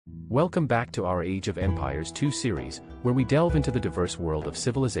Welcome back to our Age of Empires 2 series, where we delve into the diverse world of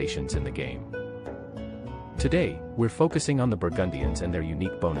civilizations in the game. Today, we're focusing on the Burgundians and their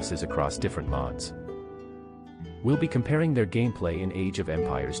unique bonuses across different mods. We'll be comparing their gameplay in Age of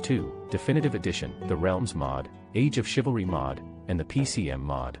Empires 2, Definitive Edition, the Realms mod, Age of Chivalry mod, and the PCM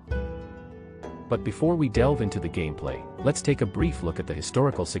mod. But before we delve into the gameplay, let's take a brief look at the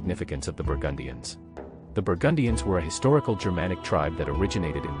historical significance of the Burgundians. The Burgundians were a historical Germanic tribe that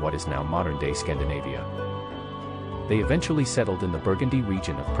originated in what is now modern-day Scandinavia. They eventually settled in the Burgundy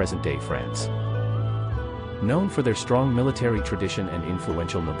region of present-day France. Known for their strong military tradition and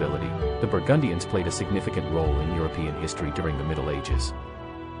influential nobility, the Burgundians played a significant role in European history during the Middle Ages.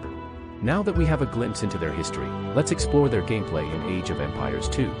 Now that we have a glimpse into their history, let's explore their gameplay in Age of Empires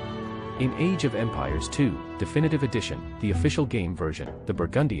 2. In Age of Empires 2, Definitive Edition, the official game version, the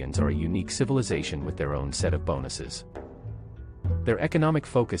Burgundians are a unique civilization with their own set of bonuses. Their economic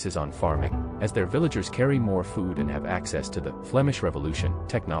focus is on farming, as their villagers carry more food and have access to the Flemish Revolution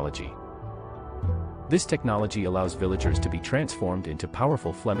technology. This technology allows villagers to be transformed into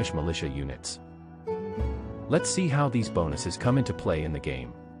powerful Flemish militia units. Let's see how these bonuses come into play in the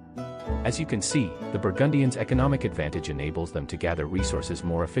game. As you can see, the Burgundians' economic advantage enables them to gather resources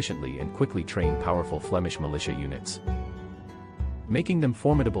more efficiently and quickly train powerful Flemish militia units, making them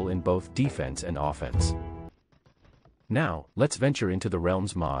formidable in both defense and offense. Now, let's venture into the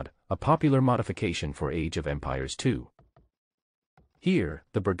Realms mod, a popular modification for Age of Empires 2. Here,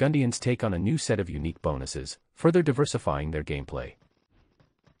 the Burgundians take on a new set of unique bonuses, further diversifying their gameplay.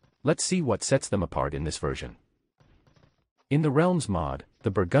 Let's see what sets them apart in this version. In the Realms mod,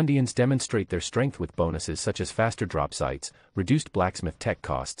 the Burgundians demonstrate their strength with bonuses such as faster drop sites, reduced blacksmith tech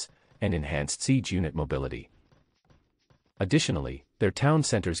costs, and enhanced siege unit mobility. Additionally, their town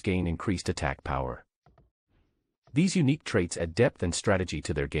centers gain increased attack power. These unique traits add depth and strategy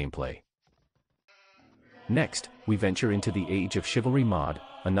to their gameplay. Next, we venture into the Age of Chivalry mod,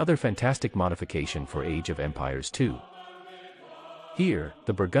 another fantastic modification for Age of Empires 2. Here,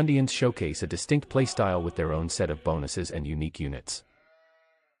 the Burgundians showcase a distinct playstyle with their own set of bonuses and unique units.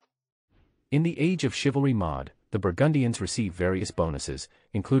 In the Age of Chivalry mod, the Burgundians receive various bonuses,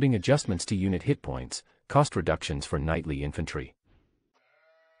 including adjustments to unit hit points, cost reductions for knightly infantry,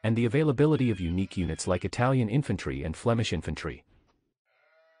 and the availability of unique units like Italian infantry and Flemish infantry.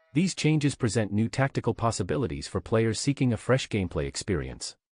 These changes present new tactical possibilities for players seeking a fresh gameplay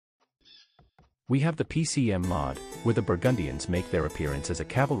experience. We have the PCM mod, where the Burgundians make their appearance as a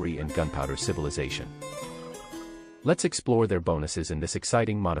cavalry and gunpowder civilization. Let's explore their bonuses in this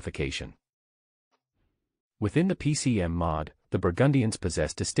exciting modification. Within the PCM mod, the Burgundians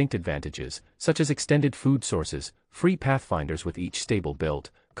possess distinct advantages, such as extended food sources, free pathfinders with each stable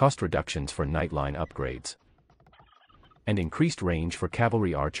built, cost reductions for knight line upgrades, and increased range for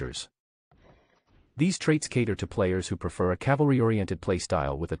cavalry archers. These traits cater to players who prefer a cavalry-oriented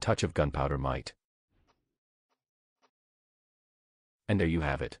playstyle with a touch of gunpowder might. And there you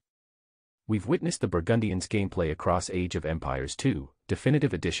have it. We've witnessed the Burgundians' gameplay across Age of Empires 2,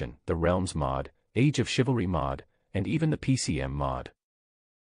 Definitive Edition, the Realms mod, Age of Chivalry mod, and even the PCM mod.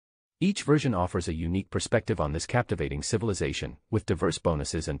 Each version offers a unique perspective on this captivating civilization, with diverse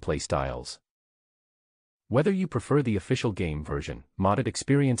bonuses and playstyles. Whether you prefer the official game version, modded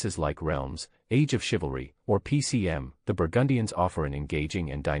experiences like Realms, Age of Chivalry, or PCM, the Burgundians offer an engaging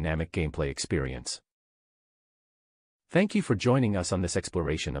and dynamic gameplay experience. Thank you for joining us on this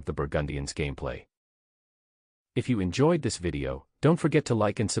exploration of the Burgundians' gameplay. If you enjoyed this video, don't forget to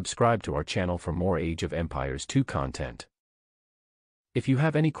like and subscribe to our channel for more Age of Empires 2 content. If you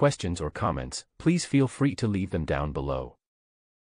have any questions or comments, please feel free to leave them down below.